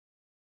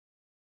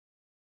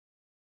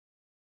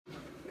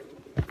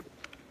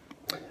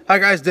Hi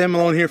guys, Dan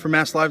Malone here from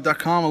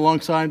MassLive.com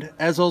alongside,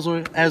 as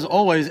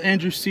always,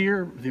 Andrew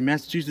Sear of the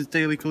Massachusetts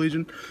Daily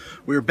Collegian.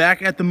 We're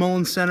back at the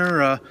Malone Center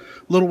a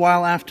little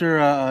while after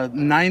a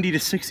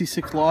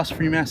 90-66 loss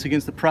for UMass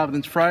against the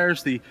Providence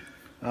Friars, the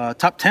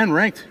top 10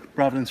 ranked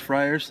Providence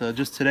Friars.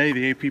 Just today,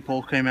 the AP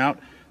poll came out.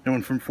 They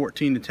went from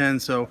 14 to 10.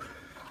 So,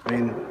 I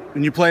mean,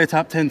 when you play a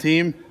top 10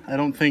 team, I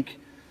don't think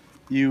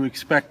you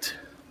expect,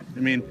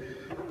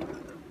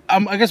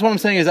 I guess what I'm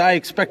saying is I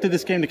expected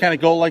this game to kind of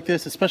go like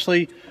this,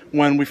 especially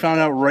when we found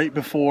out right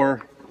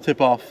before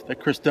tip-off that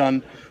Chris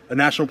Dunn, a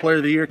National Player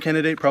of the Year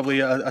candidate,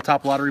 probably a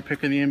top lottery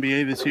pick in the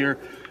NBA this year,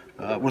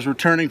 was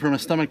returning from a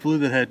stomach flu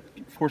that had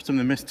forced him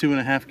to miss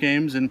 2.5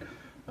 games. And,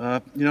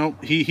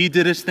 he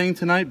did his thing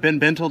tonight. Ben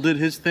Bentel did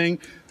his thing.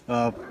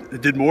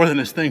 Did more than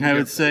his thing, I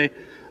would say.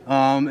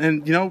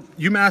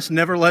 UMass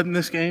never led in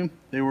this game.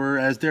 They were,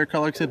 as Derek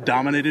Kellogg said,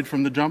 dominated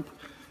from the jump.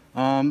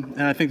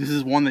 And I think this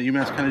is one that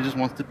UMass kind of just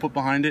wants to put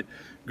behind it,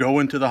 go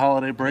into the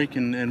holiday break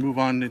and move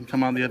on and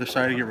come on the other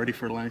side and get ready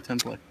for Atlantic 10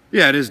 play.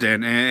 Yeah, it is,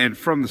 Dan. And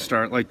from the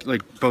start,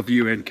 like both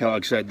you and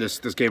Kellogg said, this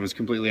game was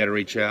completely out of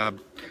reach.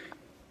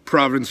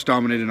 Providence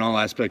dominated in all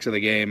aspects of the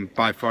game,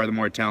 by far the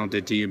more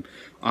talented team.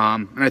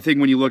 And I think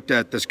when you looked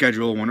at the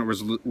schedule when it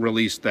was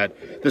released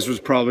that this was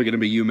probably going to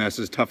be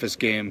UMass's toughest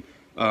game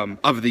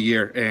of the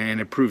year, and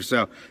it proved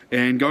so.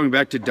 And going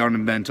back to Dunn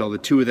and Bentel, the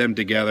two of them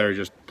together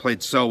just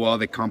played so well.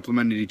 They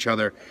complemented each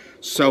other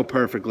so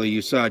perfectly.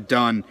 You saw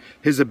Dunn,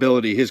 his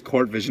ability, his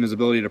court vision, his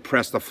ability to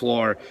press the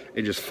floor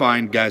and just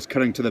find guys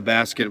cutting to the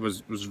basket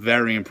was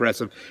very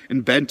impressive.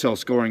 And Bentel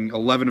scoring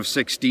 11 of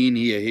 16.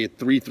 He had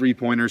 3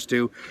 3-pointers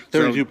too.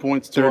 32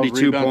 points,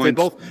 32 rebounds.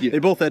 Points. They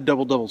both had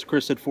double-doubles.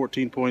 Chris had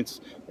 14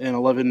 points and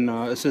 11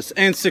 assists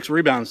and 6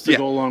 rebounds to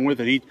go along with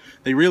it.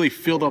 They really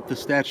filled up the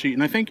stat sheet.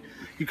 And I think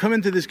you come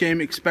into this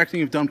game expecting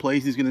if Dunn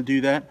plays, he's going to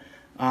do that.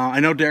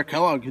 I know Derek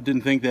Kellogg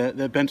didn't think that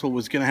Bentel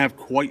was going to have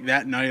quite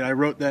that night. I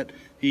wrote that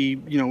he,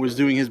 was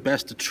doing his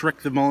best to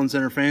trick the Mullen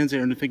Center fans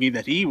there into thinking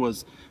that he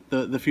was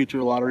the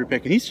future lottery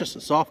pick, and he's just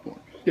a sophomore.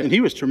 Yeah. And he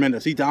was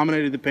tremendous. He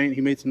dominated the paint.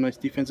 He made some nice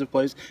defensive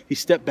plays. He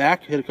stepped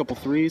back, hit a couple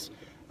threes.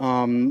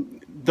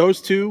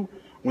 Those two,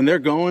 when they're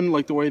going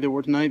like the way they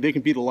were tonight, they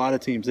can beat a lot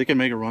of teams. They can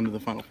make a run to the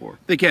Final Four.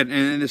 They can,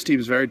 and this team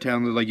is very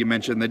talented, like you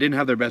mentioned. They didn't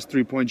have their best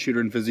three-point shooter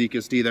in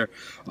Physicist either.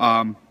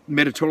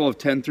 Made a total of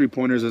 10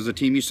 3-pointers as a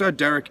team. You saw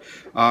Derek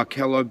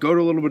Kellogg go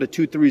to a little bit of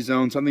 2-3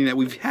 zone, something that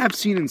we have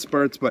seen in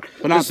spurts, but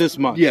not this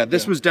much. Yeah,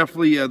 this was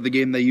definitely the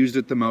game they used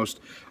it the most.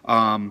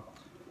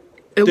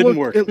 It didn't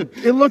work.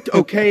 It looked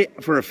okay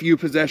for a few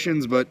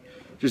possessions, but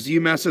just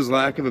UMass's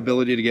lack of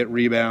ability to get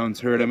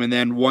rebounds hurt him. And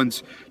then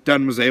once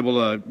Dunn was able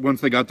to,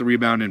 once they got the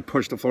rebound and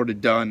pushed the floor to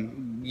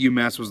Dunn,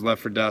 UMass was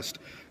left for dust.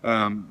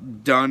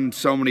 Dunn,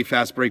 so many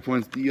fast break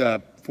points,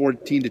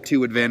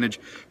 14-2 advantage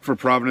for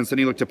Providence. Then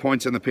he looked at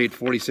points in the paint,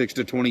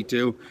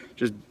 46-22.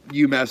 Just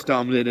UMass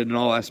dominated in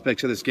all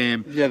aspects of this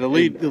game. Yeah, the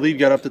lead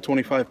got up to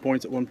 25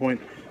 points at one point.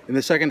 In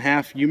the second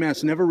half,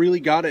 UMass never really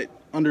got it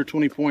under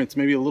 20 points,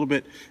 maybe a little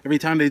bit. Every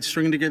time they'd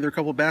string together a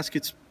couple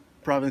baskets,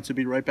 Providence would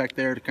be right back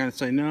there to kind of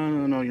say,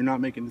 no, you're not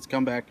making this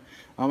comeback.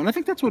 And I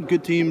think that's what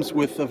good teams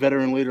with a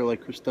veteran leader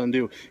like Chris Dunn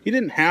do. He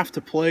didn't have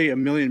to play a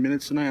million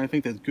minutes tonight. I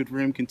think that's good for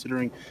him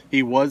considering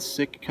he was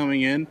sick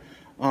coming in.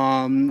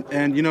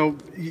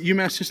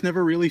 UMass just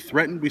never really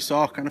threatened. We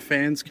saw kind of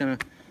fans kind of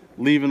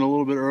leaving a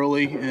little bit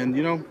early. And,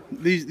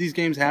 these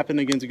games happen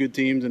against good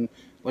teams. And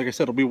like I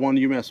said, it'll be one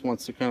UMass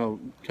wants to kind of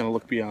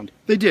look beyond.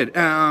 They did,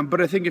 but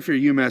I think if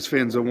you're UMass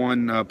fans, the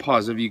one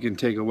positive you can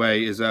take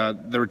away is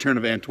the return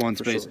of Antoine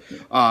Space.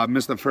 Sure.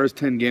 Missed the first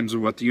 10 games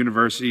of what the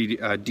university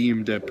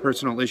deemed a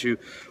personal issue.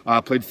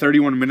 Played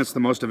 31 minutes,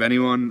 the most of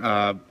anyone.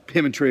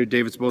 Him and Trey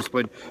Davis both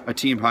played a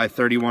team-high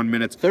 31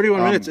 minutes.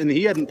 31 minutes, and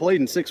he hadn't played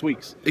in 6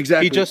 weeks.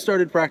 Exactly. He just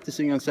started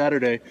practicing on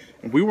Saturday,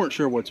 and we weren't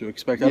sure what to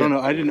expect. I don't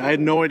know. I had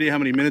no idea how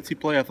many minutes he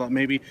played. I thought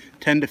maybe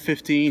 10 to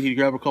 15. He'd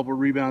grab a couple of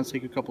rebounds,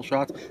 take a couple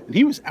shots, and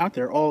he was out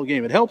there all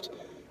game. It helped.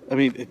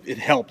 It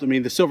helped.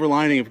 The silver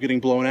lining of getting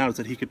blown out is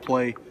that he could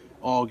play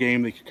all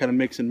game. They could kind of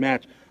mix and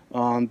match.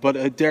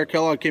 But Derek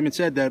Kellogg came and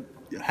said that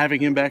having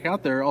him back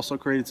out there also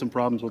created some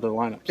problems with their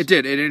lineups. It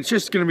did, and it's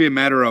just going to be a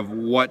matter of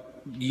what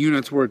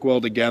units work well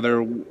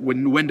together,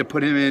 when to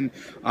put him in,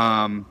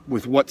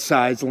 with what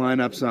size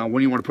lineups,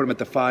 when you want to put him at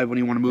the 5, when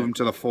you want to move him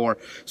to the 4.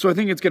 So I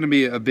think it's going to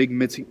be a big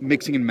mixing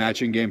and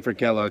matching game for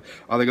Kellogg.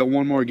 They got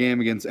one more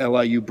game against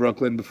LIU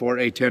Brooklyn before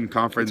A10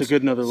 conference. It's a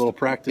good another little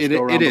practice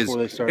go-around before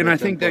they start. And I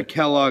think that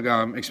Kellogg,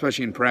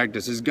 especially in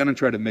practice, is going to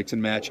try to mix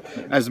and match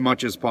as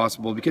much as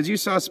possible, because you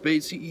saw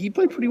Space, he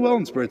played pretty well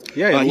in spurts.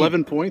 Yeah,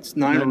 11 points,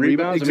 9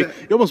 rebounds.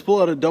 Exactly. You almost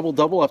pull out a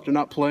double-double after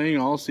not playing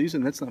all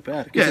season. That's not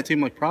bad. Against a team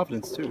like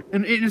Providence, too.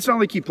 And it's not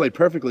like he played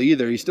perfectly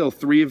either. He's still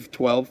 3 of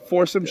 12,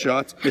 forced some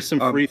shots. Missed some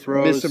free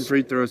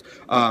throws.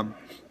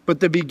 But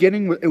the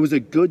beginning, it was a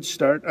good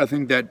start. I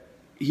think that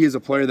he is a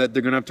player that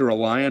they're going to have to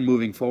rely on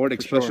moving forward,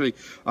 especially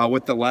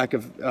with the lack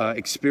of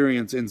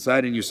experience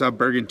inside. And you saw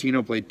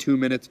Bergantino played 2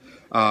 minutes.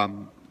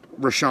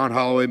 Rashawn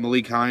Holloway,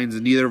 Malik Hines,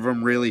 and neither of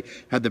them really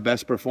had the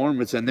best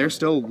performance, and they're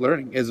still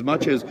learning. As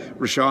much as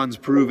Rashawn's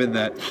proven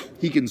that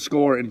he can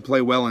score and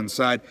play well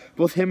inside,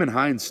 both him and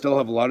Hines still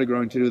have a lot of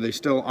growing to do. They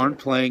still aren't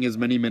playing as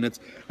many minutes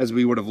as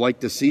we would have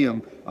liked to see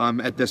them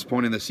at this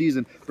point in the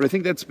season. But I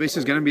think that Space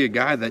is going to be a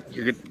guy that,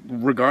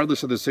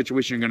 regardless of the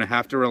situation, you're going to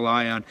have to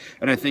rely on.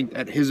 And I think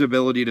that his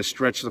ability to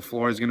stretch the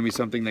floor is going to be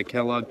something that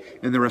Kellogg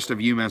and the rest of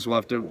UMass will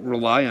have to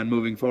rely on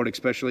moving forward,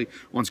 especially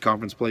once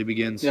conference play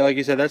begins. Yeah, like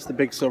you said, that's the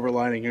big silver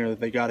lining here, that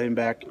they got him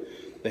back.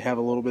 They have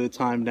a little bit of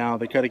time now.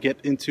 They got to get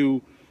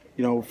into,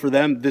 for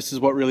them, this is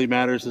what really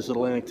matters, this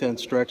Atlantic 10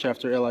 stretch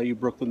after LIU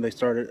Brooklyn. They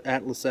started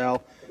at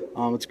LaSalle.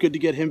 It's good to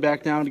get him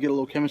back down to get a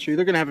little chemistry.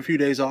 They're going to have a few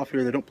days off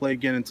here. They don't play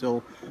again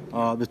until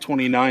the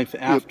 29th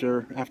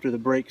after the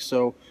break.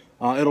 So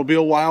it'll be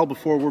a while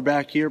before we're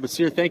back here. But,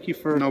 Sear, thank you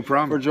for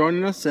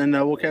joining us, and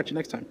we'll catch you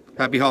next time.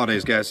 Happy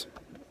holidays, guys.